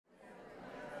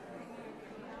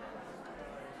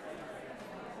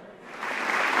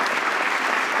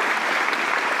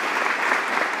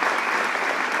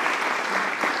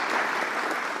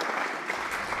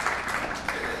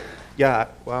Yeah,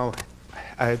 well,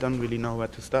 I don't really know where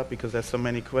to start because there's so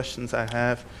many questions I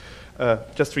have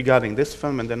just regarding this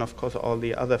film and then, of course, all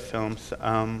the other films.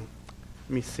 Let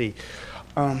me see.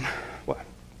 Well,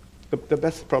 the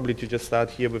best is probably to just start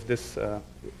here with this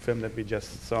film that we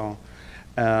just saw.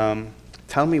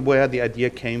 Tell me where the idea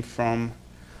came from.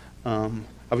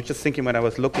 I was just thinking when I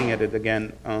was looking at it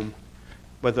again,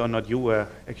 whether or not you were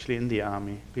actually in the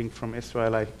army. Being from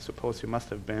Israel, I suppose you must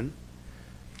have been.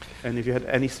 And if you had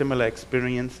any similar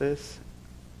experiences,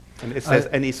 and is there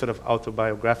any sort of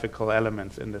autobiographical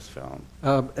elements in this film?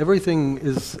 Everything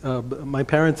is, my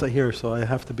parents are here, so I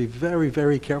have to be very,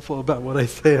 very careful about what I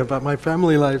say about my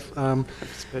family life.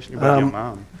 Especially about your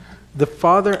mom. The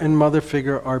father and mother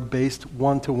figure are based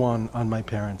one-to-one on my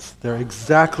parents. They're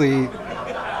exactly...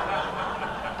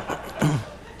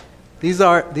 These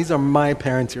are my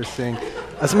parents you're seeing.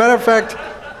 As a matter of fact,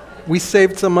 we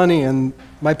saved some money and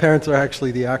my parents are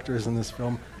actually the actors in this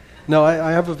film. No,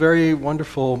 I have a very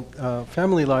wonderful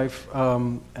family life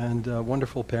and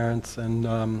wonderful parents, and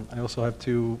I also have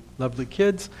two lovely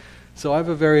kids. So I have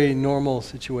a very normal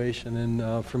situation,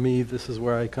 and for me, this is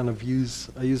where I kind of use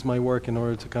my work in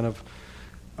order to kind of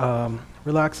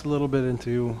relax a little bit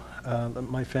into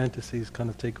my fantasies kind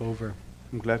of take over.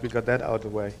 I'm glad we got that out of the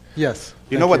way. Yes.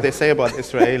 You know what they say about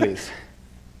Israelis?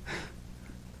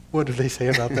 What do they say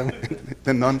about them?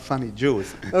 The non-funny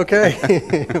Jews. Okay.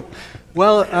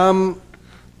 Well,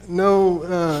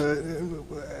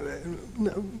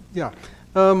 yeah,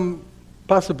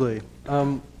 possibly.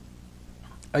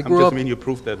 I grew up. I mean, you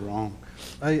proved that wrong.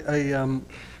 I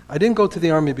didn't go to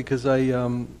the army because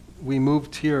we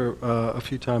moved here a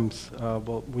few times.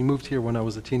 Well, we moved here when I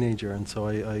was a teenager, and so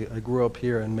I grew up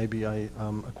here, and maybe I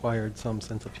acquired some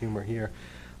sense of humor here,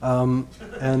 and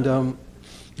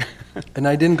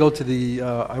I didn't go to the,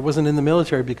 I wasn't in the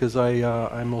military because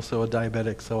I'm also a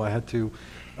diabetic, so I had to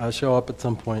show up at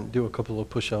some point, do a couple of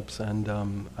push-ups, and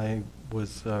I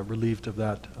was relieved of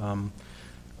that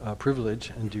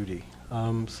privilege and duty.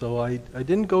 So I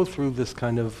didn't go through this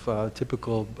kind of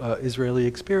typical Israeli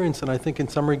experience, and I think in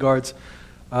some regards,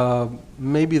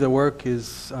 maybe the work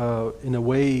is in a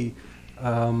way,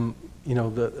 you know,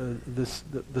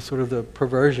 the sort of the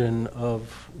perversion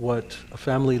of what a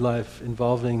family life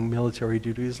involving military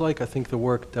duty is like. I think the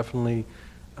work definitely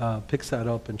picks that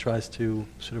up and tries to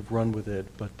sort of run with it,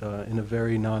 but in a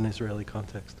very non-Israeli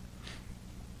context.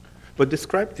 But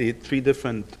describe the three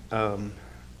different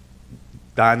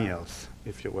Daniels,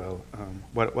 if you will.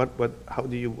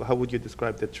 How would you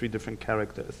describe the three different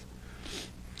characters?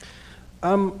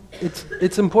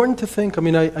 It's important to think. I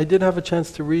mean, I did have a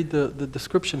chance to read the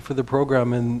description for the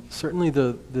program, and certainly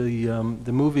the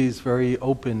movie is very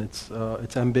open. It's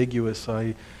ambiguous.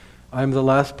 I'm the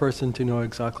last person to know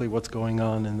exactly what's going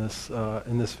on in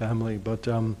this family. But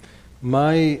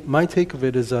my take of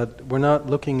it is that we're not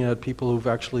looking at people who've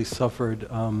actually suffered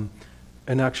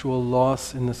an actual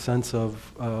loss in the sense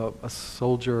of a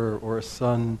soldier or a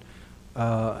son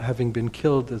having been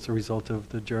killed as a result of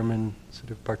the German sort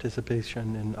of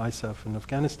participation in ISAF in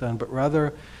Afghanistan, but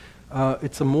rather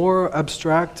it's a more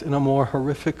abstract and a more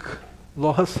horrific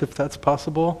loss, if that's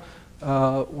possible,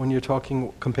 when you're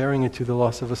comparing it to the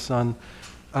loss of a son.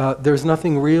 There's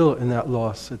nothing real in that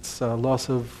loss. It's a loss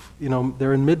of, you know,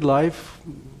 they're in midlife,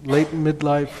 late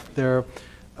midlife, they're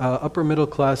upper middle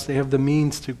class, they have the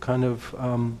means to kind of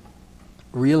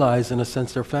realize, in a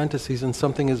sense, their fantasies, and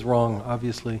something is wrong,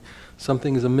 obviously.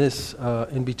 Something is amiss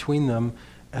in between them,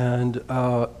 and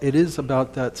it is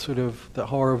about that sort of the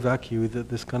horror vacuum,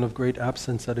 this kind of great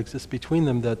absence that exists between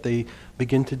them, that they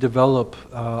begin to develop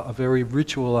a very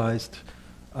ritualized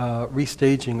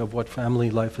restaging of what family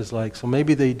life is like. So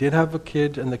maybe they did have a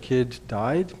kid and the kid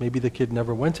died, maybe the kid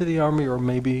never went to the army, or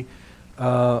maybe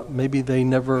they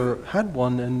never had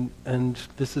one, and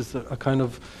this is a kind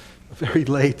of very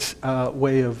late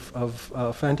way of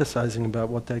fantasizing about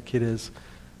what that kid is.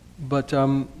 But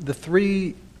the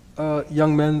three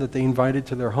young men that they invited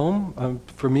to their home,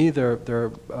 for me,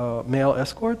 they're male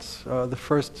escorts. The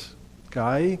first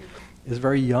guy is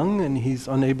very young, and he's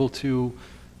unable to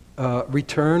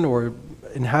return or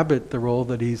inhabit the role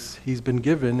that he's been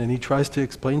given, and he tries to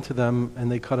explain to them,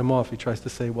 and they cut him off. He tries to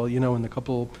say, well, you know, in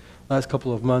the last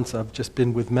couple of months, I've just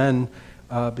been with men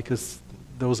because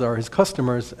those are his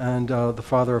customers, and the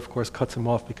father, of course, cuts him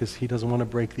off because he doesn't want to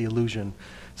break the illusion.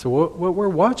 So what we're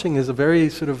watching is a very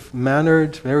sort of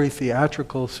mannered, very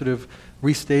theatrical sort of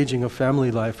restaging of family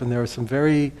life, and there are some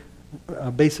very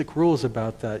basic rules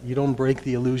about that. You don't break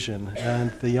the illusion,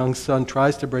 and the young son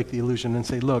tries to break the illusion and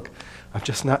say, look, I'm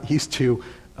just not used to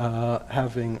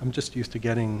I'm just used to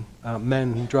getting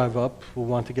men who drive up who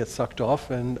want to get sucked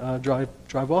off and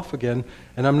drive off again,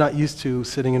 and I'm not used to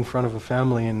sitting in front of a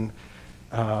family and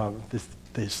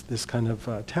this kind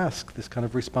of task, this kind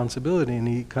of responsibility, and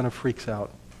he kind of freaks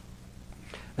out.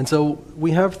 And so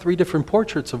we have 3 different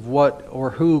portraits of what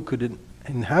or who could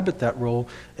inhabit that role,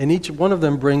 and each one of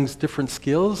them brings different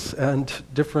skills and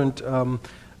different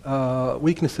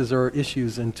weaknesses or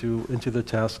issues into the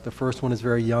task. The first one is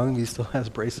very young. He still has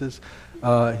braces.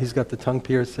 He's got the tongue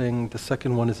piercing. The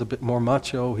second one is a bit more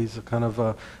macho. He's a kind of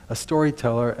a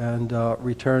storyteller and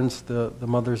returns the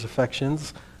mother's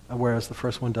affections, whereas the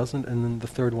first one doesn't. And then the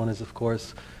third one is, of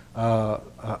course, a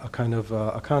kind of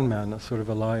a con man, a sort of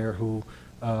a liar who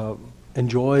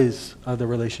enjoys the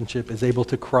relationship, is able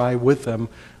to cry with them.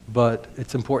 But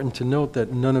it's important to note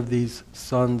that none of these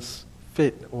sons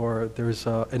fit, or there's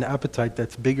an appetite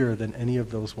that's bigger than any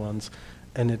of those ones,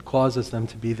 and it causes them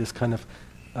to be this kind of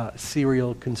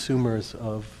serial consumers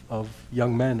of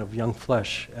young men, of young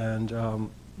flesh. And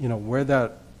where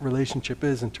that relationship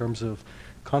is in terms of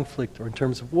conflict or in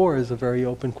terms of war is a very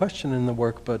open question in the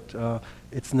work, but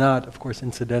it's not, of course,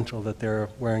 incidental that they're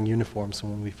wearing uniforms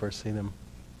when we first see them.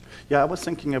 Yeah, I was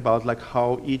thinking about like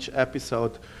how each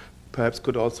episode perhaps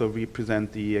could also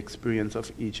represent the experience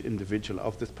of each individual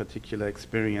of this particular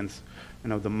experience.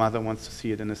 The mother wants to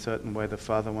see it in a certain way, the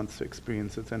father wants to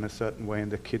experience it in a certain way, and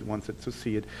the kid wants it to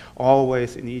see it.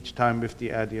 Always in each time with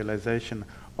the idealization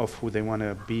of who they want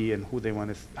to be and who they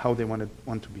want to, how they want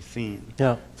to be seen.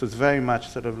 Yeah. So it's very much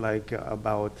sort of like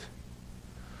about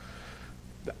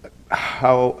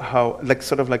how like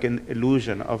sort of like an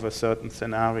illusion of a certain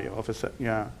scenario of a certain,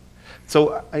 yeah.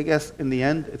 So I guess in the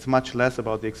end, it's much less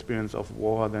about the experience of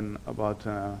war than about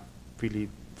really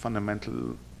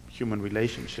fundamental human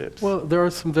relationships. Well, there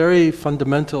are some very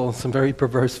fundamental, some very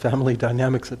perverse family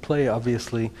dynamics at play,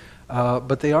 obviously,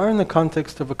 but they are in the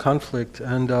context of a conflict.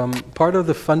 And part of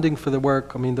the funding for the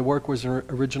work, the work was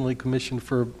originally commissioned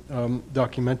for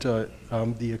Documenta,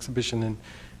 the exhibition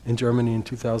in Germany in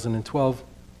 2012.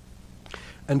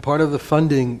 And part of the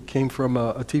funding came from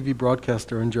a TV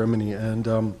broadcaster in Germany,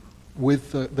 and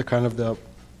with the kind of the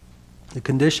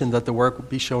condition that the work would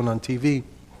be shown on TV.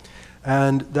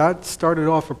 And that started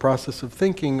off a process of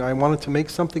thinking. I wanted to make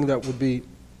something that would be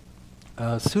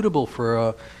suitable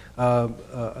for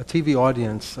a TV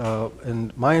audience.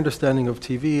 And my understanding of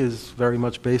TV is very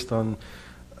much based on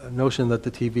a notion that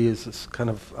the TV is this kind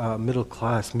of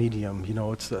middle-class medium.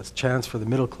 It's a chance for the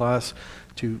middle class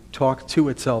to talk to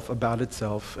itself about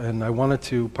itself, and I wanted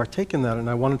to partake in that, and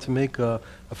I wanted to make a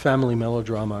family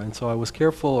melodrama. And so I was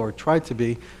careful, or tried to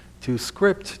be, to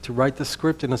write the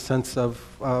script in a sense of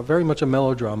very much a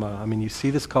melodrama. You see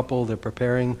this couple, they're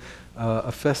preparing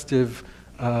a festive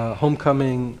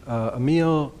homecoming, a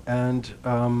meal, and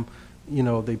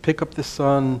they pick up the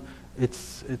son.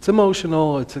 It's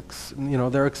emotional.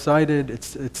 They're excited.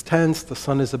 It's tense. The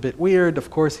son is a bit weird. Of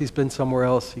course, he's been somewhere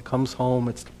else. He comes home.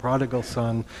 It's the prodigal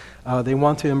son. They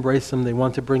want to embrace him. They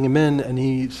want to bring him in, and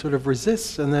he sort of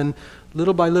resists. And then,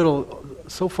 little by little,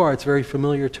 so far it's very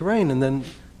familiar terrain. And then,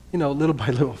 little by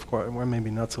little, of course, or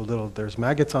maybe not so little. There's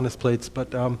maggots on his plates,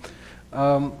 but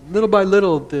little by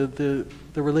little, the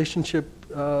relationship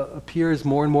appears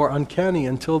more and more uncanny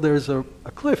until there's a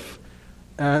cliff.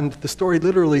 And the story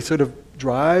literally sort of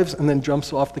drives and then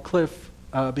jumps off the cliff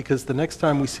because the next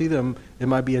time we see them, it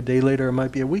might be a day later, it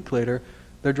might be a week later,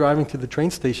 they're driving to the train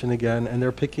station again and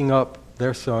they're picking up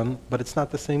their son, but it's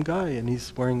not the same guy, and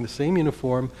he's wearing the same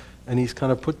uniform and he's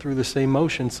kind of put through the same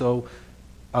motion. So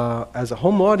as a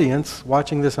home audience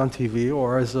watching this on TV,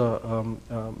 or as a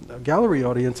gallery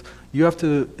audience, you have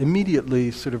to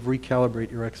immediately sort of recalibrate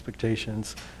your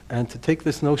expectations and to take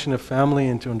this notion of family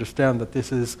and to understand that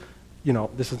this is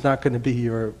not going to be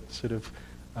your sort of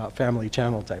family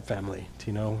channel type family.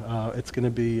 It's going to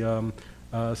be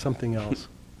something else.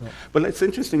 Well, it's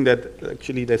interesting that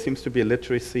actually there seems to be a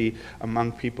literacy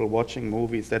among people watching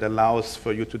movies that allows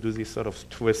for you to do these sort of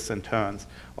twists and turns.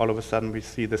 All of a sudden we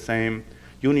see the same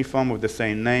uniform with the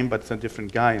same name, but it's a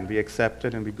different guy, and we accept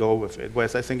it and we go with it.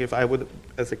 Whereas I think if I would,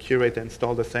 as a curator,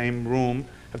 install the same room,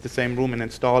 have the same room and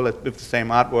install it with the same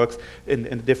artworks in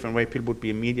a different way, people would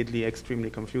be immediately extremely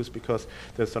confused because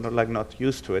they're sort of like not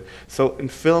used to it. So in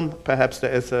film, perhaps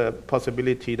there is a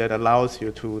possibility that allows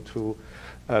you to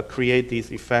create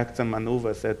these effects and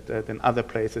maneuvers that in other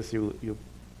places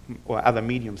or other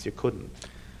mediums you couldn't.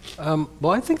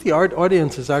 Well, I think the art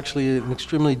audience is actually an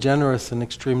extremely generous and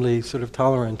extremely sort of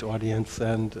tolerant audience,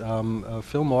 and a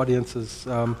film audience is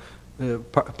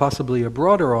possibly a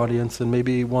broader audience, and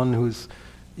maybe one who's,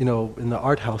 in the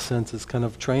art house sense, is kind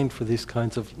of trained for these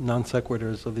kinds of non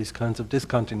sequiturs or these kinds of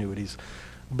discontinuities.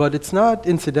 But it's not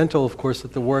incidental, of course,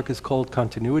 that the work is called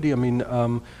continuity. I mean,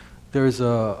 there's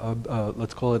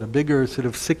let's call it a bigger sort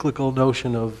of cyclical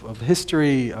notion of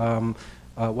history,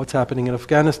 what's happening in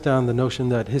Afghanistan, the notion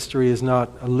that history is not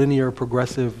a linear,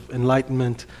 progressive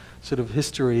enlightenment sort of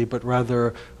history, but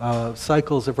rather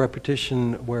cycles of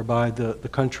repetition whereby the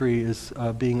country is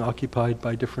being occupied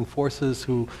by different forces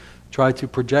who try to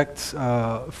project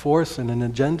force and an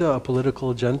agenda, a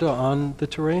political agenda on the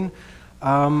terrain,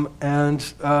 and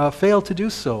fail to do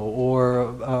so,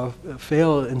 or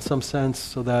fail in some sense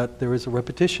so that there is a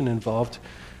repetition involved.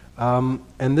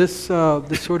 And this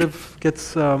sort of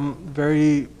gets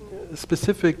very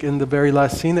specific in the very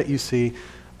last scene that you see,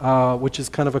 which is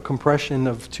kind of a compression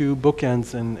of two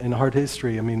bookends in art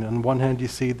history. I mean, on one hand you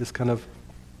see this kind of,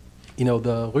 you know,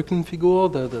 the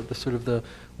Rückenfigur, the sort of the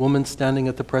woman standing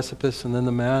at the precipice, and then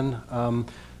the man.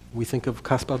 We think of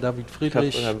Caspar David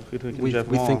Friedrich, we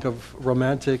think of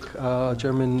romantic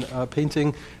German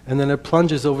painting, and then it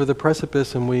plunges over the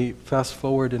precipice, and we fast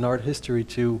forward in art history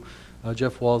to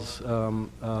Jeff Wall's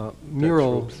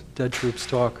mural, Dead Troops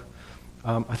Talk.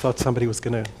 I thought somebody was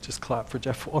going to just clap for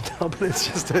Jeff Wall now, but it's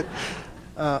just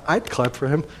I'd clap for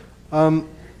him.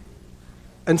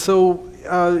 And so,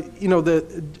 you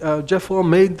know, Jeff Wall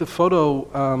made the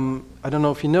photo, I don't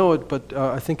know if you know it, but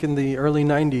I think in the early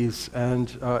 90s,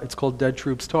 and it's called Dead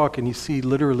Troops Talk, and you see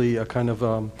literally a kind of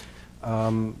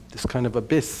this kind of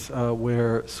abyss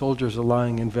where soldiers are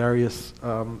lying in various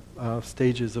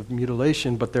stages of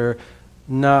mutilation, but they're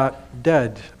not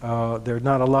dead. They're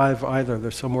not alive either.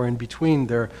 They're somewhere in between.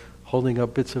 They're holding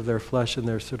up bits of their flesh, and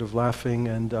they're sort of laughing,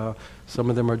 and some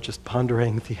of them are just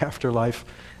pondering the afterlife.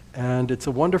 And it's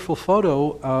a wonderful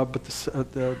photo, but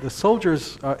the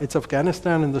soldiers, it's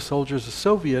Afghanistan, and the soldiers are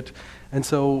Soviet. And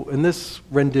so in this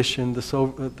rendition, the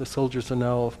soldiers are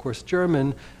now, of course,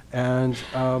 German, and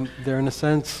they're in a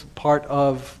sense part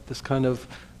of this kind of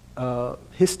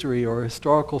history or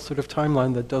historical sort of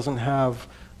timeline that doesn't have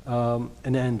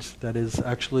an end, that is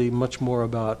actually much more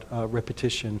about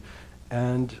repetition.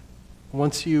 And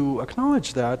once you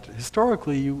acknowledge that,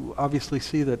 historically, you obviously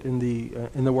see that in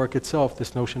the work itself,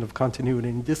 this notion of continuity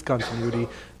and discontinuity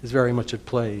is very much at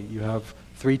play. You have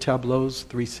three tableaus,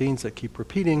 three scenes that keep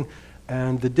repeating,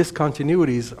 and the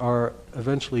discontinuities are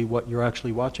eventually what you're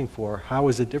actually watching for. How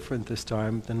is it different this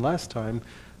time than last time,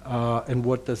 and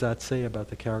what does that say about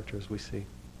the characters we see?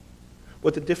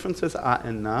 Well, the differences are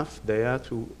enough there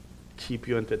to keep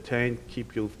you entertained,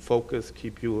 keep you focused,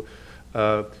 keep you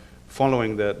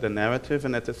following the narrative,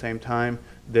 and at the same time,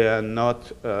 they are not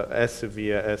as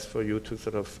severe as for you to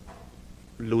sort of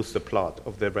lose the plot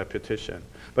of their repetition.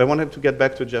 But I wanted to get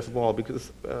back to Jeff Wall,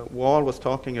 because Wall was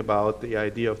talking about the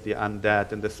idea of the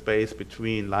undead and the space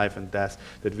between life and death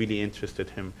that really interested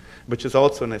him, which is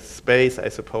also in a space, I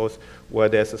suppose, where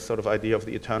there's a sort of idea of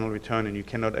the eternal return, and you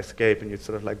cannot escape, and you're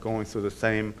sort of like going through the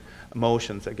same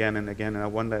emotions again and again. And I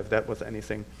wonder if that was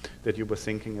anything that you were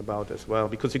thinking about as well,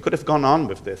 because you could have gone on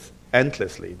with this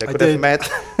endlessly. They could have met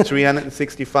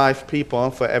 365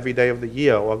 people for every day of the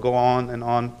year, or go on and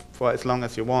on for as long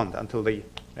as you want until the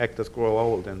actors grow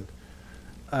old. And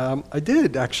I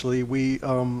did, actually. We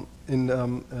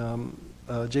in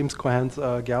James Cohen's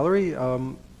gallery,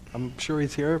 I'm sure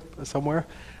he's here somewhere,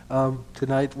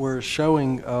 tonight we're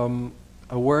showing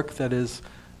a work that is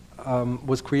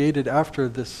was created after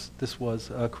this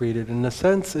was created. In a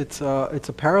sense, it's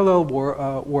a parallel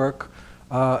work,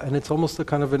 and it's almost a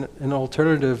kind of an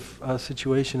alternative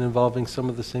situation involving some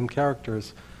of the same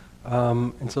characters.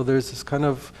 And so there's this kind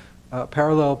of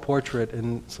parallel portrait,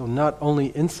 and so not only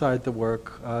inside the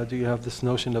work do you have this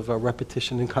notion of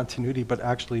repetition and continuity, but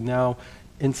actually now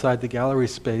inside the gallery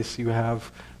space you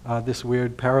have this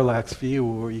weird parallax view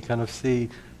where you kind of see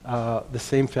the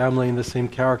same family and the same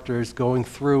characters going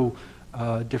through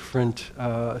different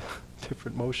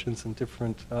motions and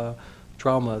different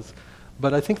traumas.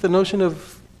 But I think the notion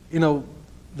of,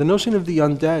 the notion of the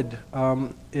undead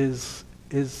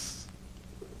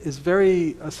is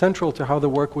very central to how the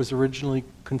work was originally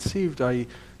conceived. I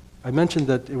mentioned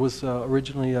that it was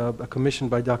originally commissioned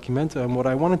by Documenta, and what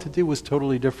I wanted to do was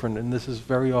totally different, and this is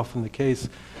very often the case.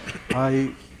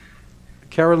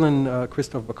 Carolyn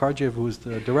Christoph Bakarjiev, who is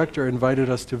the director, invited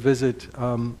us to visit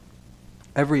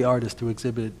every artist to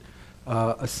exhibit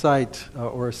a site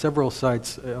or several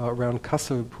sites around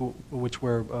Kassel, which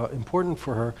were important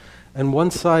for her. And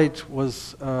one site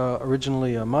was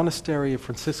originally a monastery, a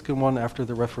Franciscan one. After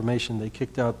the Reformation, they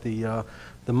kicked out the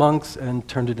monks and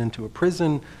turned it into a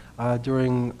prison.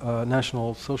 During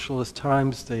National Socialist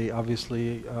times, they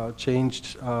obviously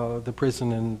changed the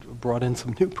prison and brought in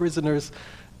some new prisoners.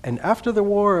 And after the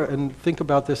war, and think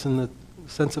about this in the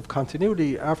sense of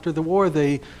continuity, after the war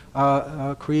they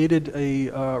created a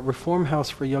reform house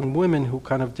for young women who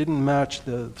kind of didn't match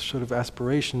the sort of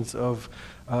aspirations of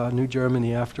New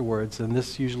Germany afterwards. And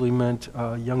this usually meant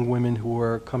young women who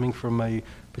were coming from a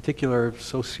particular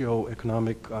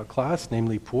socio-economic class,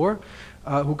 namely poor,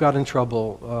 who got in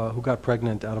trouble, who got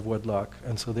pregnant out of wedlock.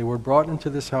 And so they were brought into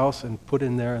this house and put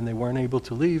in there, and they weren't able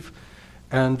to leave.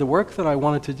 And the work that I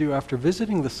wanted to do after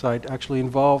visiting the site actually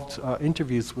involved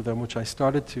interviews with them, which I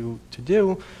started to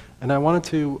do. And I wanted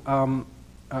to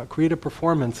create a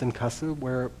performance in Kassel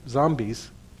where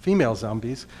zombies, female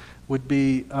zombies, would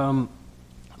be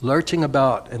lurching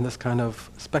about in this kind of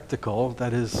spectacle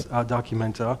that is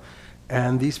documenta.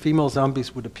 And these female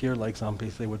zombies would appear like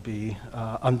zombies. They would be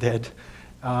undead.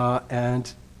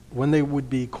 And when they would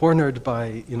be cornered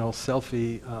by,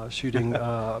 selfie shooting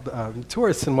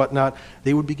tourists and whatnot,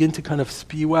 they would begin to kind of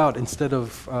spew out, instead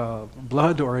of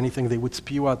blood or anything, they would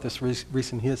spew out this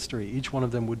recent history. Each one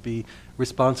of them would be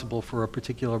responsible for a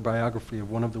particular biography of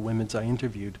one of the women I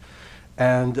interviewed.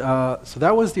 And so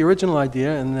that was the original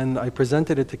idea, and then I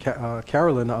presented it to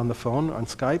Carolyn on the phone, on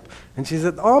Skype, and she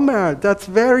said, "Omer, that's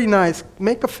very nice,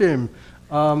 make a film."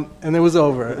 And it was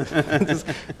over.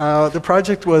 The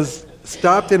project was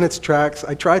stopped in its tracks.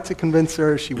 I tried to convince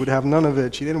her she would have none of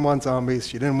it. She didn't want zombies,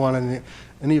 she didn't want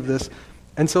any of this.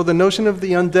 And so the notion of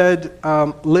the undead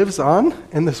lives on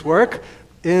in this work,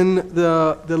 in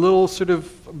the little sort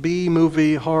of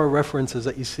B-movie horror references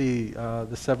that you see,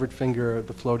 the severed finger,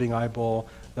 the floating eyeball,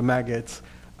 the maggots,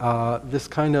 this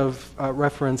kind of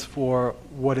reference for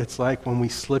what it's like when we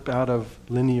slip out of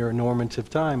linear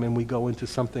normative time and we go into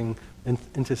something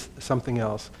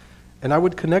else. And I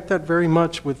would connect that very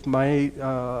much with my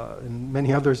and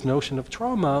many others' notion of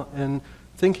trauma, and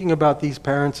thinking about these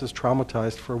parents as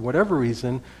traumatized for whatever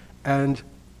reason, and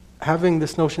having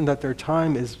this notion that their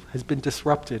time has been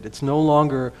disrupted. It's no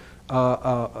longer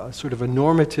sort of a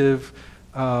normative,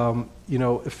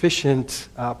 efficient,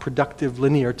 productive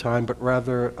linear time, but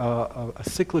rather a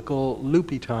cyclical,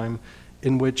 loopy time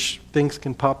in which things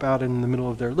can pop out in the middle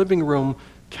of their living room,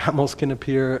 camels can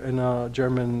appear in a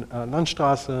German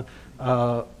Landstraße,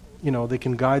 they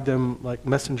can guide them like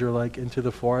messenger-like into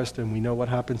the forest, and we know what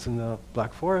happens in the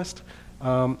Black Forest.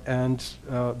 And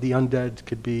the undead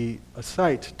could be a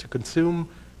sight to consume,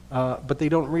 but they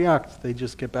don't react. They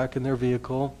just get back in their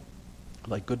vehicle,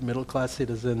 like good middle-class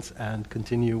citizens, and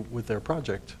continue with their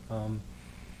project.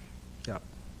 Yeah.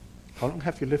 How long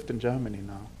have you lived in Germany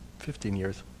now? 15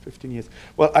 years. 15 years.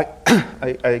 Well,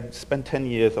 I spent 10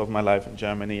 years of my life in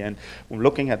Germany, and when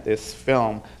looking at this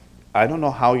film, I don't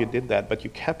know how you did that, but you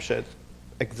captured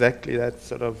exactly that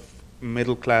sort of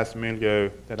middle-class milieu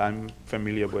that I'm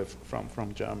familiar with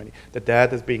from Germany. The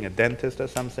dad is being a dentist or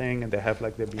something, and they have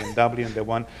like their BMW and their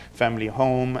one family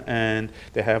home, and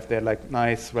they have their like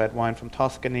nice red wine from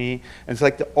Tuscany. And it's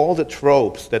like all the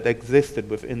tropes that existed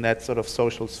within that sort of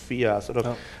social sphere sort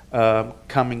of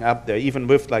coming up there, even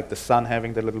with like the son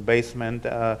having the little basement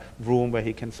room where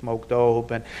he can smoke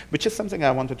dope, and which is something I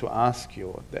wanted to ask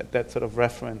you, that sort of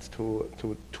reference to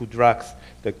drugs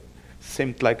that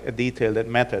seemed like a detail that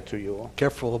mattered to you.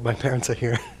 Careful, my parents are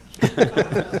here.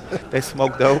 They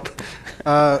smoke dope?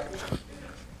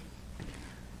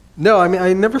 No, I mean,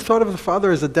 I never thought of the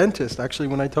father as a dentist. Actually,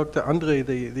 when I talked to Andre,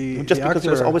 the just actor, because he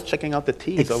was always checking out the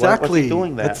teeth. Exactly. Or was he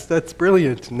doing that? That's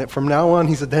brilliant. From now on,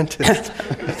 he's a dentist.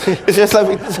 It's just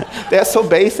like they're so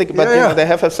basic, but they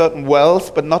have a certain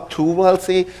wealth, but not too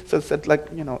wealthy. So it's that, like,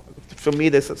 for me,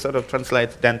 this sort of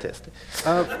translates dentist.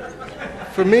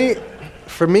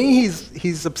 For me,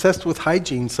 he's obsessed with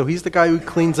hygiene. So he's the guy who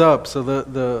cleans up. So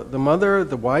the mother,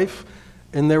 the wife,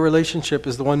 in their relationship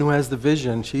is the one who has the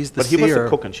vision. She's the seer. But he was the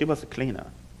cook and she was the cleaner.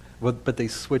 But they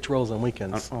switch roles on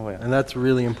weekends, yeah. And that's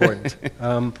really important.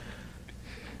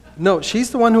 No,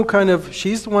 she's the one who kind of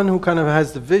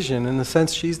has the vision, in the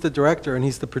sense she's the director and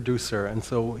he's the producer, and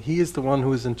so he is the one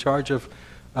who is in charge of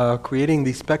creating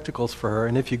these spectacles for her.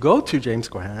 And if you go to James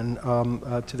Cohan,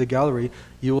 to the gallery,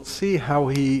 you will see how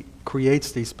he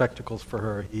creates these spectacles for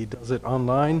her. He does it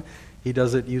online. He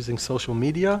does it using social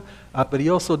media, but he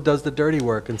also does the dirty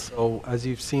work. And so, as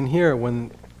you've seen here, when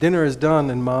dinner is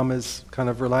done and mom is kind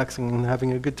of relaxing and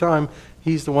having a good time,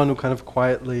 he's the one who kind of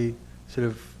quietly sort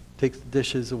of takes the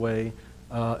dishes away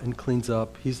and cleans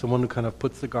up. He's the one who kind of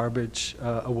puts the garbage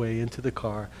away into the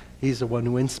car. He's the one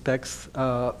who inspects these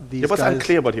guys. It was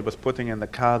unclear what he was putting in the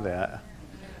car there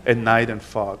at night and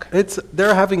fog.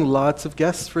 They're having lots of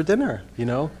guests for dinner,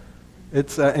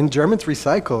 It's and Germans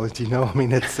recycle, I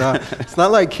mean, it's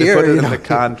not like here. They put it in the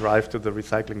car and drive to the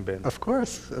recycling bin. Of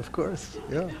course,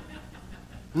 yeah.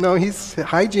 No,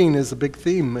 hygiene is a big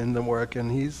theme in the work,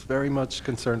 and he's very much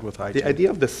concerned with hygiene. The idea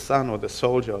of the son or the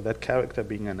soldier, or that character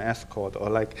being an escort, or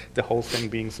like the whole thing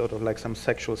being sort of like some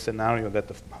sexual scenario that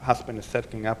the husband is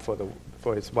setting up for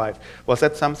his wife, was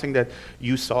that something that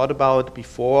you thought about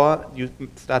before you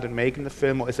started making the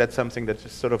film, or is that something that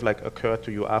just sort of like occurred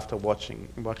to you after watching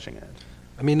it?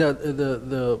 I mean,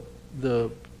 the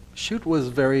shoot was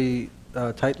very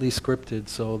tightly scripted,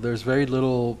 so there's very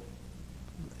little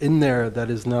in there that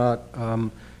is not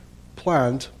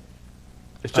planned.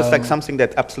 It's just like something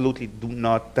that absolutely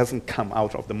doesn't come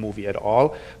out of the movie at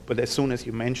all. But as soon as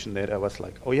you mentioned it, I was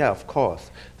like, oh yeah, of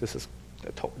course, this is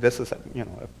a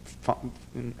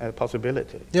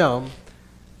possibility. Yeah,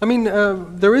 I mean,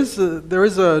 there is a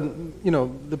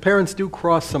the parents do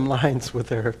cross some lines with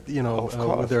their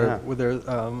with their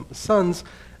sons,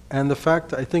 and the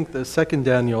fact, I think the second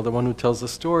Daniel, the one who tells the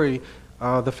story.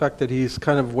 The fact that he's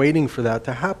kind of waiting for that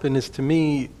to happen is, to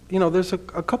me, there's a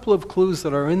couple of clues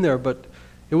that are in there, but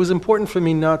it was important for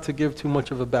me not to give too much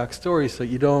of a backstory, so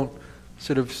you don't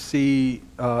sort of see,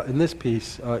 in this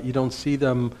piece, you don't see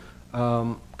them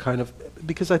kind of,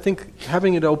 because I think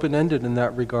having it open-ended in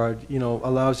that regard,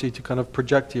 allows you to kind of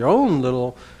project your own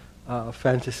little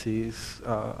fantasies,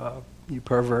 you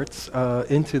perverts,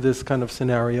 into this kind of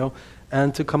scenario,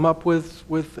 and to come up with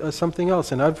something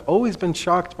else. And I've always been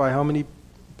shocked by how many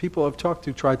people I've talked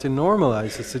to try to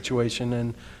normalize the situation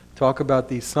and talk about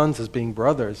these sons as being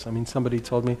brothers. I mean, somebody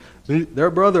told me,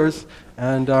 they're brothers,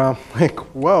 and like,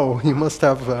 whoa, you must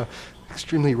have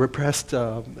extremely repressed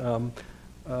a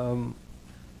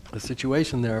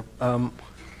situation there.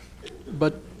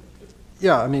 But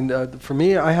yeah, I mean, for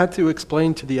me, I had to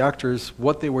explain to the actors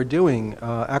what they were doing.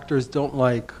 Actors don't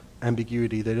like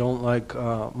ambiguity. They don't like,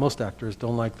 most actors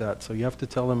don't like that. So you have to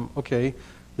tell them, okay,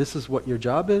 this is what your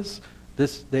job is.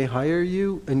 They hire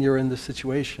you, and you're in this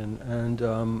situation.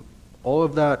 And all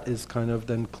of that is kind of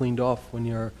then cleaned off when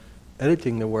you're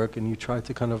editing the work, and you try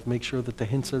to kind of make sure that the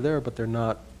hints are there, but they're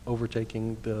not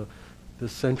overtaking the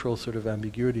central sort of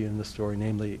ambiguity in the story,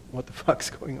 namely, what the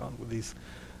fuck's going on with these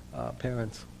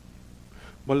parents.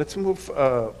 Well, let's move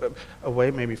away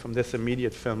maybe from this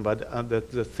immediate film, but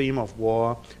the theme of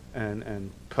war and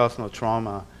personal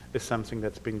trauma is something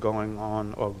that's been going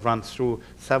on or run through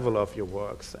several of your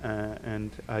works.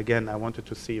 And again, I wanted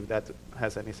to see if that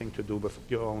has anything to do with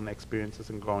your own experiences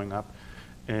in growing up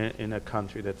in a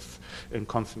country that's in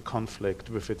constant conflict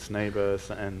with its neighbors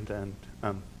and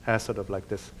has sort of like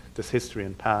this history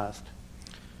and past.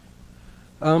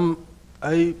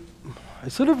 I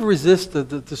sort of resist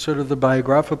the sort of the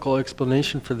biographical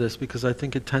explanation for this, because I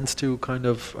think it tends to kind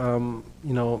of,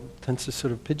 tends to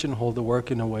sort of pigeonhole the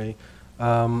work in a way.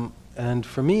 And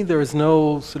for me, there is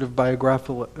no sort of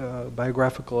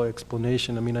biographical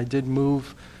explanation. I mean, I did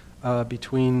move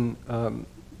between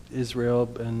Israel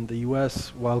and the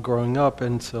U.S. while growing up,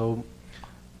 and so,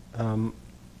 I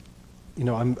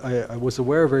was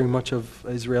aware very much of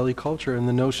Israeli culture and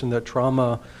the notion that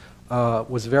trauma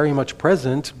was very much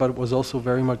present, but it was also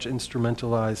very much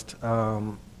instrumentalized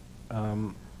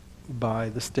by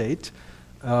the state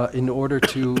in order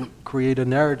to create a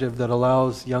narrative that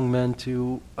allows young men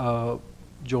to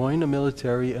join a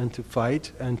military and to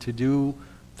fight and to do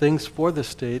things for the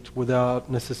state without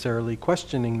necessarily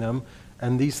questioning them.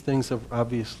 And these things have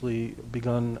obviously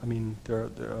begun, I mean,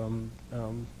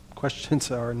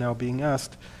 questions are now being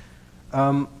asked.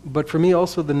 But for me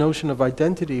also the notion of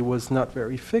identity was not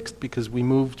very fixed, because we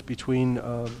moved between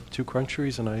two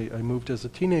countries, and I moved as a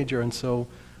teenager, and so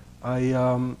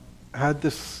I had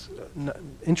this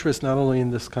interest not only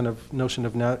in this kind of notion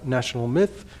of national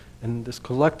myth and this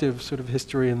collective sort of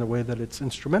history and the way that it's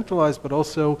instrumentalized, but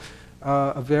also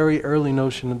a very early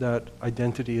notion that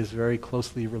identity is very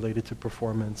closely related to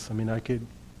performance. I mean, I could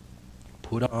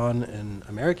put on an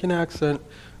American accent,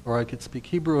 or I could speak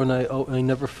Hebrew, and I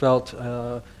never felt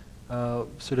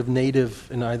sort of native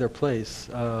in either place,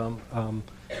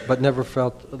 but never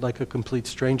felt like a complete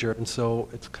stranger. And so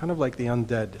it's kind of like the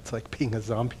undead. It's like being a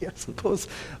zombie, I suppose.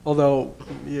 Although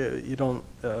you don't,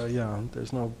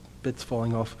 there's no bits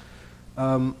falling off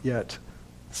yet.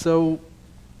 So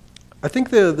I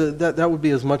think that would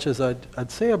be as much as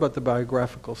I'd say about the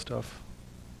biographical stuff.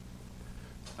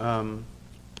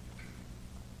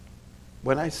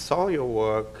 When I saw your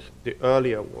work, the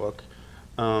earlier work,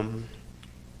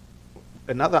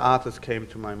 another artist came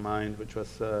to my mind, which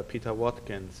was Peter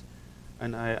Watkins.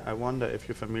 And I wonder if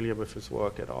you're familiar with his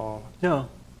work at all. Yeah,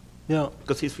 yeah.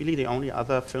 Because he's really the only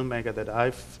other filmmaker that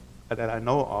I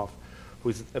know of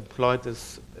who's employed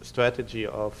this strategy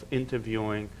of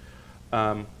interviewing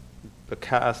the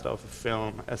cast of a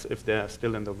film as if they're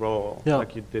still in the role. Yeah.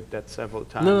 Like you did that several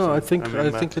times. No, and I think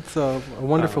it's a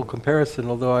wonderful comparison.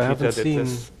 Although I haven't seen.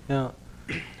 Yeah.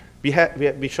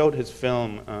 We showed his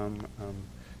film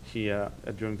here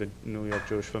during the New York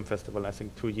Jewish Film Festival, I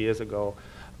think 2 years ago,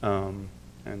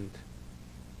 and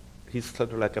he's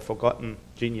sort of like a forgotten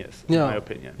genius, in my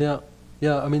opinion. Yeah.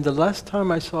 I mean, the last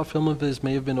time I saw a film of his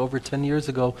may have been over 10 years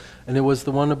ago, and it was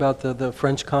the one about the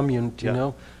French Commune. Do you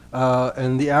know?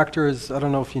 And the actor is, I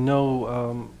don't know if you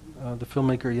know the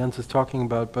filmmaker Jens is talking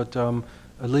about, but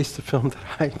at least the film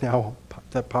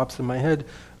that pops in my head,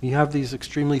 you have these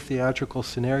extremely theatrical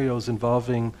scenarios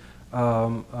involving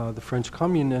the French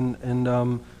Commune,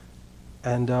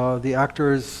 and the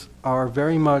actors are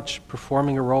very much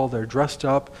performing a role. They're dressed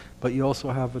up, but you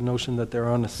also have a notion that they're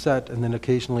on a set, and then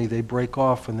occasionally they break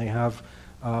off and they have,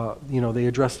 they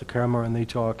address the camera and they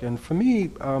talk. And for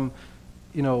me,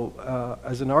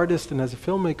 as an artist and as a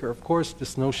filmmaker, of course,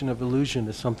 this notion of illusion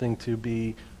is something to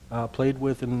be played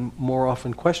with and more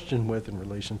often questioned with in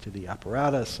relation to the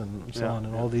apparatus and so on,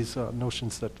 and all these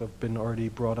notions that have been already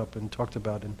brought up and talked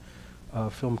about in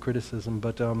film criticism,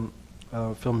 but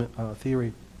film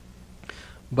theory.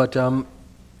 But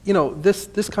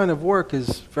this kind of work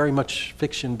is very much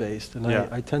fiction-based, and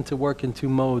I tend to work in two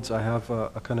modes. I have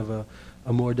a kind of a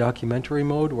more documentary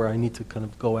mode where I need to kind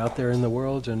of go out there in the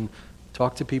world and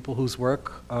talk to people whose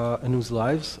work and whose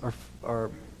lives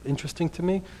are interesting to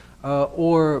me, I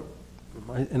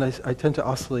tend to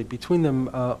oscillate between them,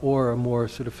 or a more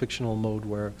sort of fictional mode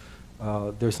where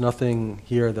there's nothing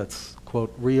here that's,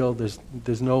 quote, real.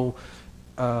 There's no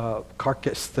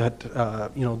carcass that,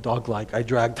 dog-like I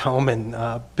dragged home and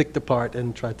picked apart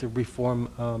and tried to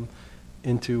reform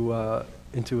into a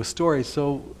story.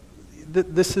 So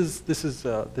this is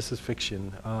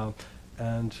fiction,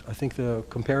 and I think the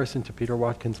comparison to Peter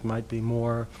Watkins might be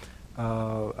more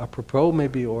apropos,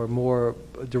 maybe, or more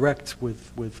direct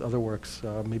with other works.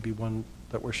 Maybe one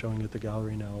that we're showing at the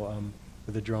gallery now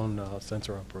with a drone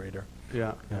sensor operator.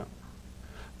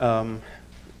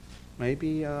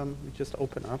 Maybe we just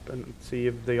open up and see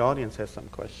if the audience has some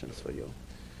questions for you.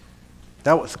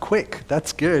 That was quick.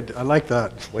 That's good. I like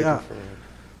that. Waiting for it.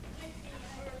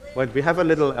 Wait, we have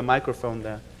a microphone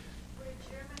there. Would a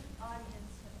German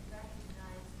audience have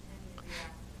recognized any of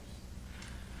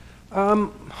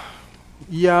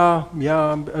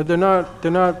the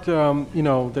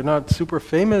actors? They're not super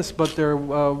famous, but they're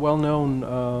well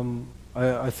known.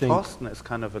 I think. Thorsten is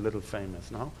kind of a little famous,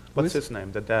 no? What's his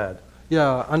name? The dad.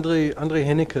 Yeah, Andre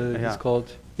Hennecke he's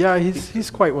called. Yeah,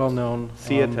 he's quite well known.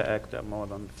 Theater actor more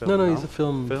than film. No, he's a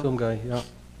film guy. Yeah,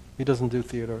 he doesn't do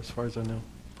theater as far as I know.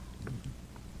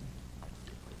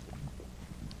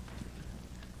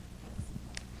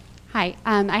 Hi,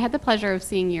 I had the pleasure of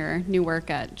seeing your new work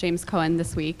at James Cohen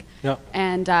this week. Yeah.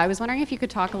 And I was wondering if you could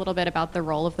talk a little bit about the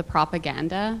role of the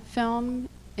propaganda film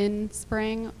in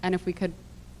Spring, and if we could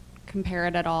compare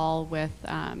it at all with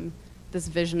this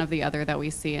vision of the other that we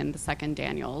see in the second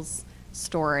Daniel's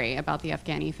story about the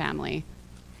Afghani family.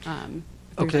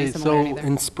 Okay, so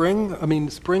in Spring,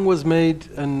 Spring was made,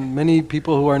 and many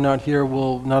people who are not here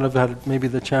will not have had maybe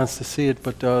the chance to see it,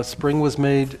 but Spring was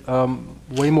made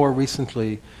way more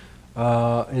recently,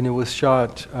 and it was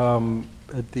shot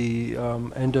at the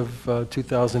end of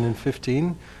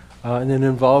 2015, and it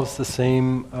involves the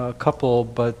same couple,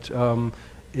 but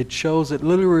it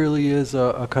literally is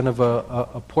a kind of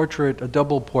a portrait, a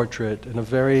double portrait, and a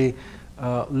very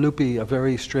loopy, a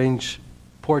very strange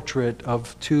portrait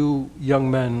of two young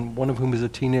men, one of whom is a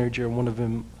teenager and one of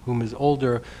whom is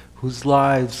older, whose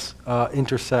lives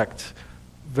intersect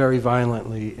very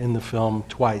violently in the film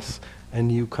twice.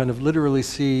 And you kind of literally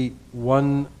see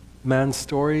one man's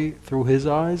story through his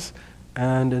eyes,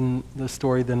 and then the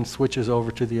story then switches over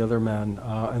to the other man,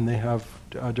 and they have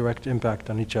a direct impact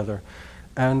on each other.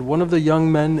 And one of the young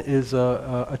men is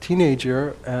a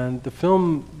teenager, and the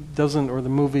film the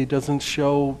movie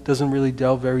doesn't really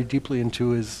delve very deeply into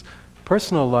his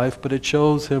personal life, but it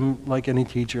shows him, like any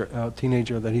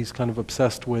teenager, that he's kind of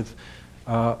obsessed with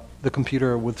the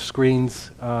computer, with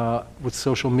screens, with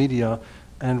social media.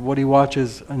 And what he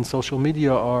watches on social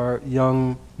media are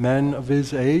young men of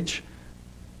his age,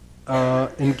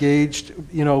 engaged,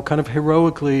 kind of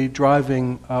heroically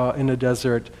driving in a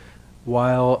desert,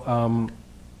 while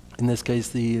in this case,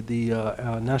 the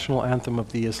national anthem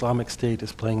of the Islamic State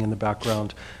is playing in the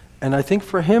background. And I think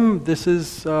for him, this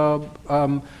is a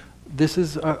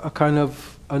kind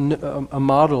of a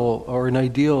model or an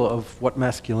ideal of what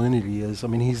masculinity is. I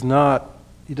mean, he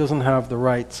doesn't have the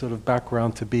right sort of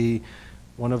background to be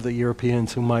one of the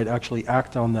Europeans who might actually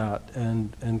act on that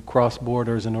and cross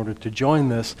borders in order to join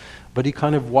this, but he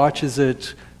kind of watches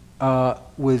it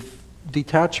with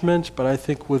detachment, but I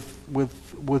think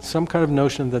with some kind of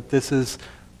notion that this is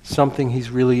something he's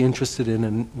really interested in,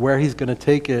 and where he's going to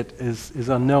take it is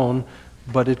unknown,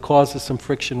 but it causes some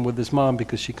friction with his mom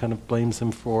because she kind of blames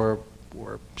him for,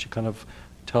 or she kind of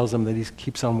tells him that he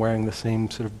keeps on wearing the same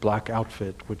sort of black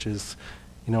outfit, which is,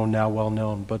 now well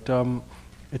known. But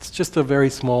it's just a very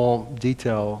small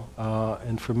detail,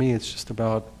 and for me it's just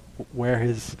about where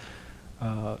his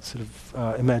sort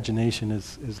of imagination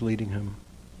is leading him.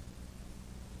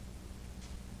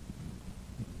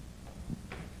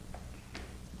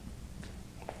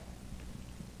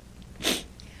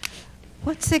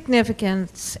 What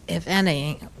significance, if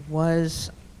any,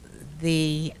 was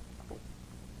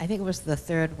I think it was the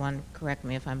third one, correct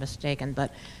me if I'm mistaken,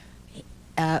 but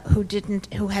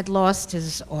who had lost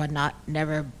his, or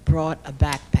never brought a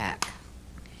backpack?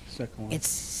 Second one. It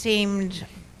seemed,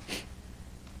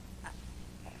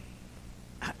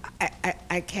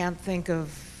 I can't think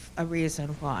of a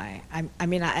reason why. I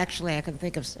mean, I can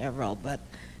think of several, but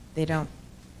they don't.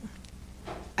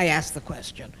 I asked the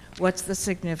question, what's the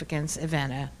significance, if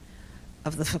any,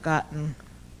 of the forgotten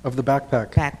Of the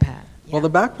backpack? backpack? Yeah. Well, the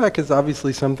backpack is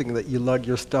obviously something that you lug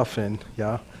your stuff in,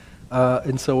 yeah?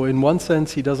 And so in one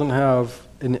sense, he doesn't have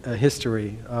a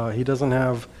history. He doesn't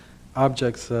have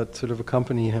objects that sort of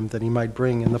accompany him that he might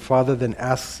bring. And the father then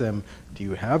asks him, do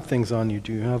you have things on you?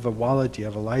 Do you have a wallet? Do you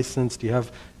have a license? Do you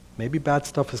have... Maybe bad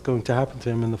stuff is going to happen to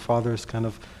him, and the father is kind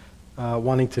of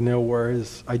wanting to know where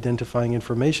his identifying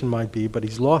information might be, but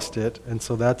he's lost it, and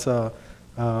so that's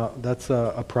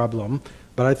a problem.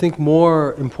 But I think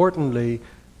more importantly,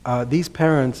 these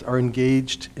parents are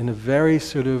engaged in a very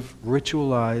sort of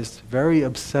ritualized, very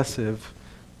obsessive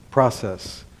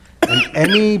process. And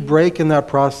any break in that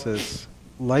process,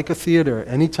 like a theater,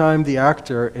 anytime the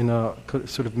actor in a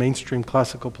sort of mainstream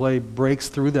classical play breaks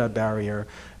through that barrier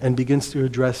and begins to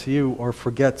address you or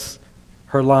forgets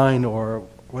her line or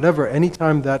whatever,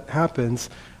 anytime that happens,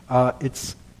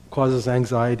 it causes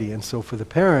anxiety. And so for the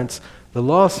parents, the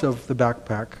loss of the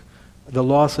backpack, the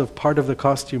loss of part of the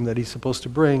costume that he's supposed to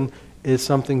bring is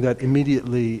something that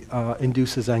immediately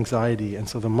induces anxiety. And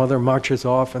so the mother marches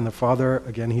off, and the father,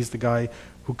 again, he's the guy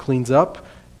who cleans up.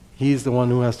 He's the one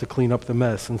who has to clean up the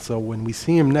mess. And so when we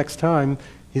see him next time,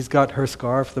 he's got her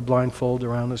scarf, the blindfold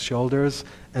around his shoulders,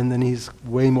 and then he's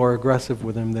way more aggressive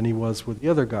with him than he was with the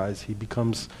other guys. He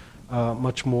becomes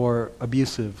much more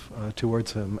abusive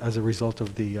towards him as a result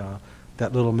of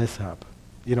that little mishap.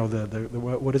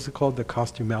 What is it called? The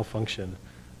costume malfunction.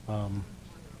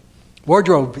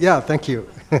 Wardrobe, yeah, thank you.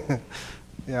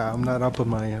 Yeah, I'm not up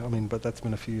on but that's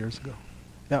been a few years ago.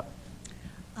 Yeah.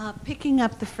 Picking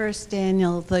up the first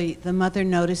Daniel, the mother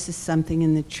notices something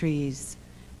in the trees,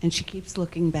 and she keeps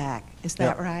looking back. Is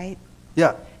that right?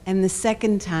 Yeah. And the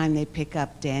second time they pick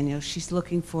up Daniel, she's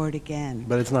looking for it again.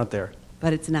 But it's not there.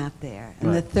 But it's not there.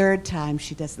 And the third time,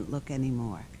 she doesn't look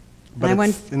anymore. But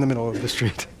it's in the middle of the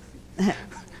street.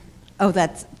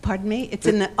 Pardon me? It's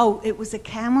in the, it was a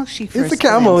camel she first It's a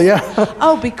camel, glimpsed. yeah.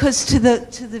 Oh, because to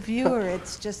the viewer,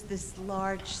 it's just this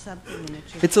large something in a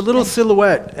tree. It's a little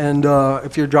silhouette, and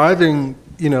if you're driving,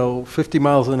 50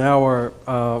 miles an hour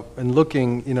and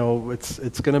looking,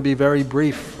 it's going to be very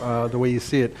brief the way you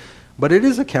see it. But it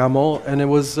is a camel, and it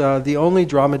was the only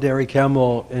dromedary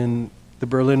camel in the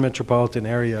Berlin metropolitan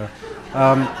area.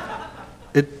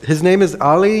 His name is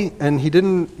Ali, and he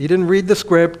didn't read the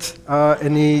script,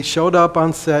 and he showed up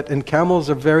on set. And camels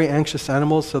are very anxious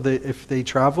animals, so if they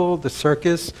travel, the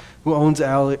circus who owns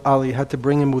Ali had to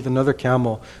bring him with another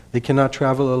camel. They cannot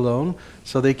travel alone,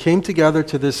 so they came together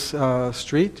to this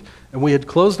street, and we had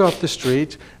closed off the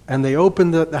street, and they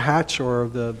opened the hatch or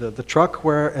the truck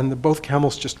both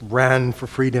camels just ran for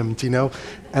freedom,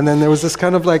 And then there was this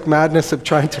kind of like madness of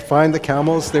trying to find the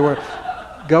camels. They were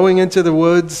going into the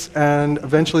woods, and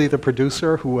eventually the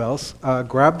producer, who else,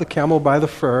 grabbed the camel by the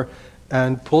fur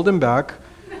and pulled him back.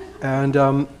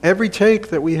 And every take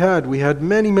that we had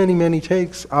many, many, many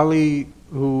takes. Ali,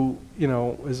 who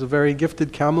is a very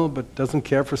gifted camel but doesn't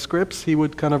care for scripts, he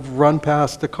would kind of run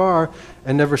past the car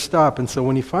and never stop. And so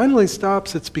when he finally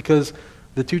stops, it's because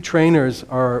the two trainers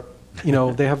are,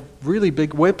 they have really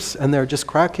big whips, and they're just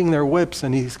cracking their whips,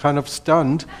 and he's kind of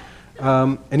stunned.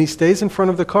 And he stays in front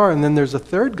of the car, and then there's a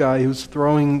third guy who's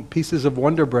throwing pieces of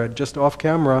Wonder Bread just off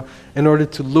camera in order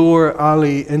to lure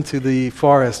Ali into the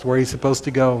forest where he's supposed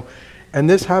to go. And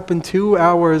this happened 2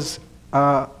 hours,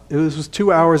 it was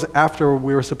 2 hours after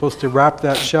we were supposed to wrap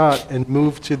that shot and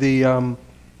move to the,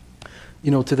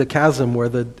 to the chasm where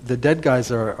the dead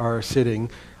guys are sitting.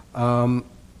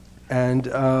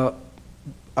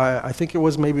 I think it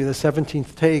was maybe the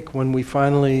 17th take when we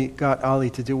finally got Ali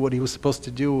to do what he was supposed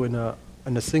to do in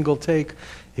in a single take,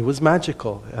 it was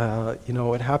magical. You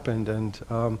know, it happened, and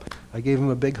I gave him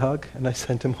a big hug, and I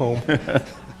sent him home.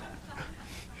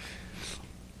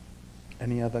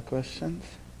 Any other questions?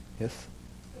 Yes?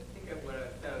 I think what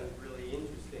I found really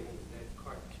interesting is that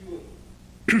cartoon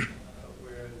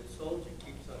where the soldier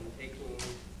keeps on taking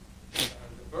the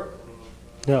burqa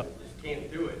off, Yeah. just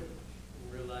can't do it,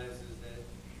 and realizes that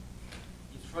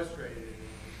he's frustrated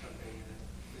or something.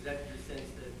 Is that your sense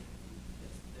that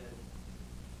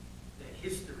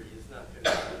history is not going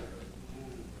to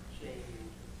move or change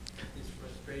his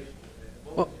frustration with that?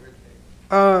 What was your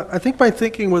take? I think my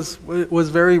thinking was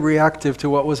very reactive to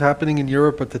what was happening in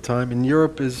Europe at the time. And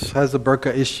Europe has a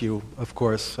burqa issue, of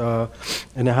course,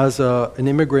 and it has an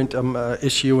immigrant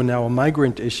issue and now a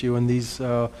migrant issue. And these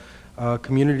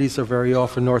communities are very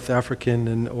often North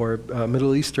African or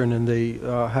Middle Eastern, and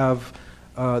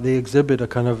they exhibit a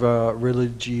kind of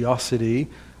religiosity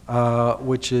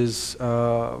which is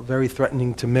very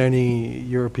threatening to many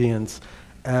Europeans.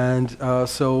 And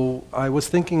so I was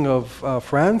thinking of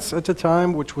France at the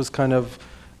time, which was kind of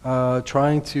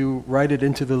trying to write it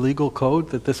into the legal code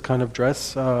that this kind of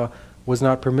dress was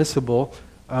not permissible.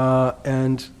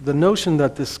 And the notion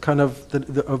that this kind of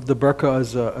the burqa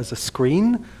as a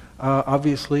screen,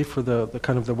 obviously for the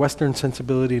kind of the Western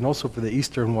sensibility and also for the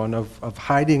Eastern one of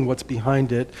hiding what's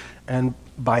behind it, and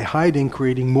by hiding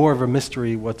creating more of a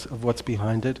mystery of what's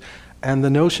behind it. And the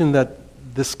notion that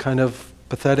this kind of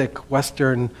pathetic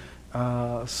Western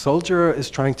soldier is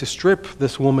trying to strip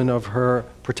this woman of her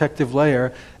protective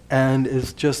layer and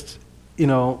is just, you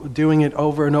know, doing it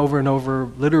over and over and over,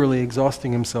 literally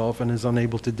exhausting himself, and is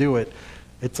unable to do it.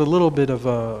 It's a little bit of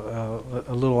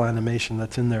a little animation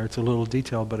that's in there. It's a little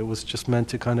detail, but it was just meant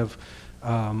to kind of,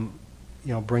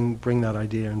 you know, bring that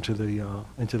idea into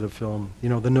the film. You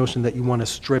know, the notion that you want to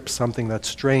strip something that's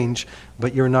strange,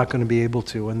 but you're not going to be able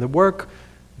to. And the work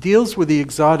deals with the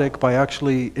exotic by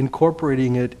actually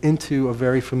incorporating it into a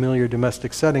very familiar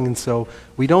domestic setting. And so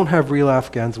we don't have real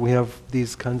Afghans. We have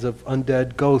these kinds of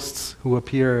undead ghosts who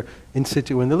appear in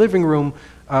situ in the living room.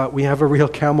 We have a real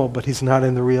camel, but he's not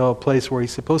in the real place where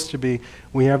he's supposed to be.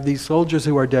 We have these soldiers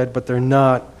who are dead, but they're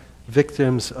not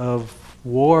victims of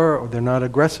war, or they're not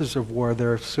aggressors of war.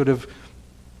 They're sort of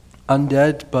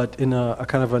undead, but in a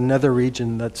kind of a nether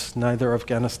region that's neither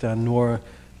Afghanistan nor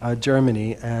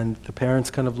Germany. And the parents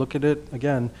kind of look at it,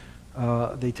 again,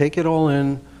 they take it all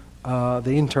in,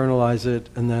 they internalize it,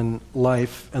 and then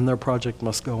life and their project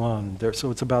must go on. So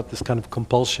it's about this kind of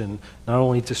compulsion, not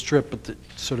only to strip, but to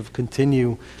sort of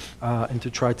continue and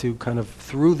to try to kind of,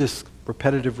 through this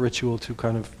repetitive ritual, to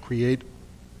kind of create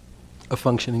a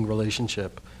functioning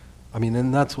relationship. I mean,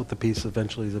 and that's what the piece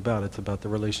eventually is about. It's about the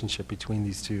relationship between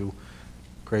these two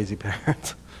crazy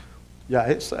parents.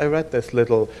 Yeah, I read this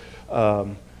little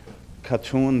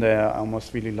cartoon there,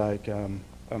 almost really like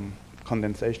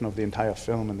condensation of the entire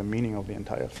film and the meaning of the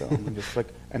entire film. And just like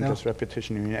endless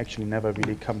repetition, you actually never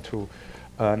really come to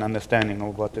an understanding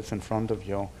of what is in front of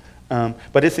you.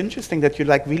 But it's interesting that you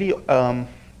like really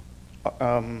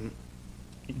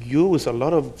use a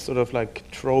lot of sort of like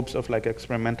tropes of like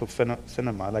experimental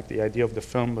cinema, like the idea of the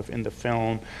film within the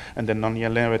film, and the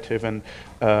nonlinear narrative, and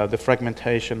the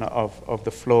fragmentation of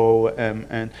the flow.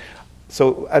 And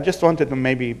so I just wanted to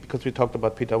maybe, because we talked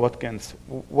about Peter Watkins,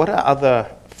 what are other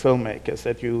filmmakers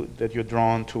that you're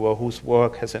drawn to, or whose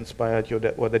work has inspired you,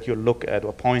 or that you look at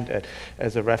or point at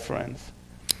as a reference?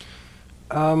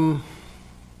 I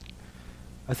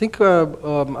think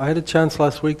I had a chance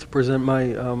last week to present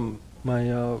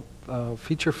my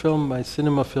feature film, my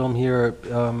cinema film here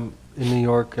in New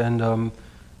York, and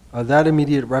that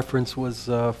immediate reference was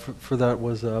for that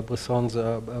was Bresson's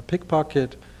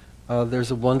Pickpocket.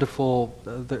 There's a wonderful,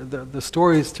 the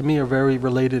stories to me are very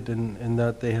related in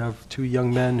that they have two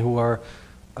young men who are,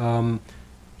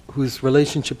 whose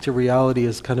relationship to reality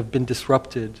has kind of been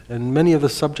disrupted. And many of the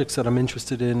subjects that I'm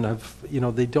interested in,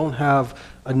 they don't have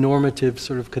a normative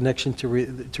sort of connection to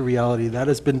reality. That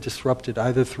has been disrupted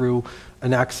either through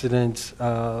an accident,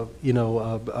 a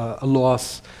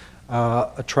loss,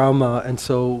 a trauma. And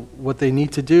so what they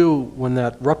need to do when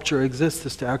that rupture exists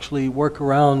is to actually work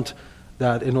around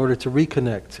that in order to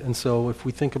reconnect. And so if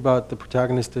we think about the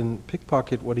protagonist in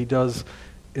Pickpocket, what he does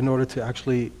in order to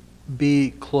actually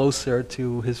be closer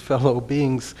to his fellow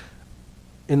beings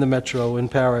in the metro, in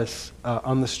Paris,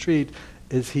 on the street,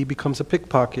 is he becomes a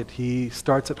pickpocket. He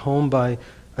starts at home by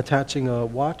attaching a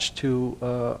watch to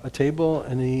a table,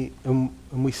 and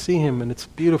we see him, and it's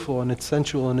beautiful, and it's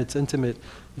sensual, and it's intimate.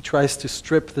 He tries to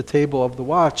strip the table of the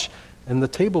watch, and the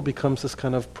table becomes this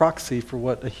kind of proxy for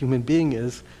what a human being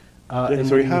is.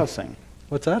 He's rehearsing.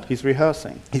 What's that? He's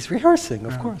rehearsing. He's rehearsing,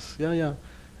 of course. Yeah, yeah.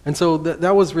 And so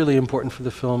that was really important for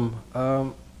the film.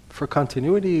 For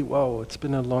continuity, wow, it's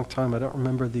been a long time. I don't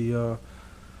remember the...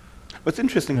 What's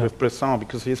interesting with Bresson,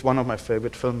 because he's one of my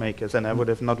favorite filmmakers, and I would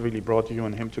have not really brought you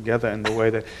and him together in the way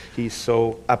that he's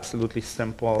so absolutely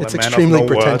simple, it's a man extremely of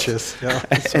no pretentious. words.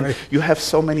 Yeah, and you have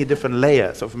so many different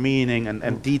layers of meaning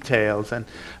and details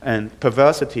and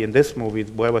perversity in this movie,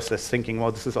 where I was just thinking,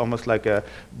 well, this is almost like a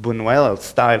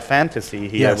Buñuel-style fantasy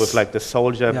here, Yes. with like the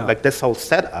soldier, Yeah. like this whole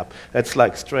setup. That's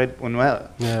like straight Buñuel.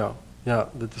 Yeah,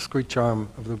 the discreet charm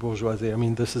of the bourgeoisie. I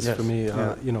mean, this is Yes, for me,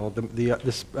 yeah. you know,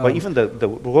 this... But even the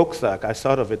rucksack, I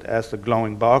thought of it as the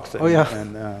glowing box Oh, yeah.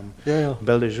 and Yeah.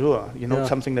 Belle de Jour. You know, Yeah.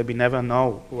 something that we never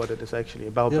know what it is actually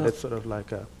about, Yeah. but it's sort of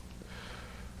like a...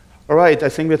 All right, I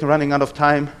think we're running out of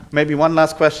time. Maybe one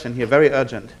last question here, very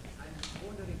urgent.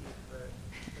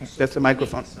 That's the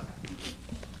microphone.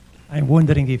 I'm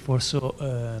wondering if also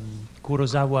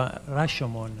Kurosawa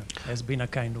Rashomon has been a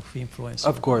kind of influence.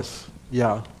 Of course,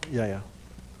 yeah.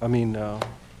 I mean,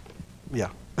 yeah.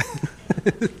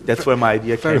 That's where my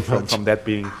idea Very came much. from that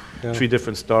being Yeah. 3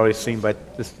 different stories seen by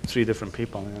just 3 different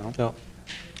people, you know? Yeah.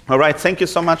 All right, thank you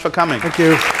so much for coming. Thank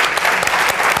you.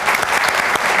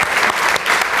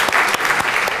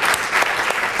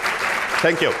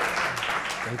 Thank you.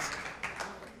 Thanks.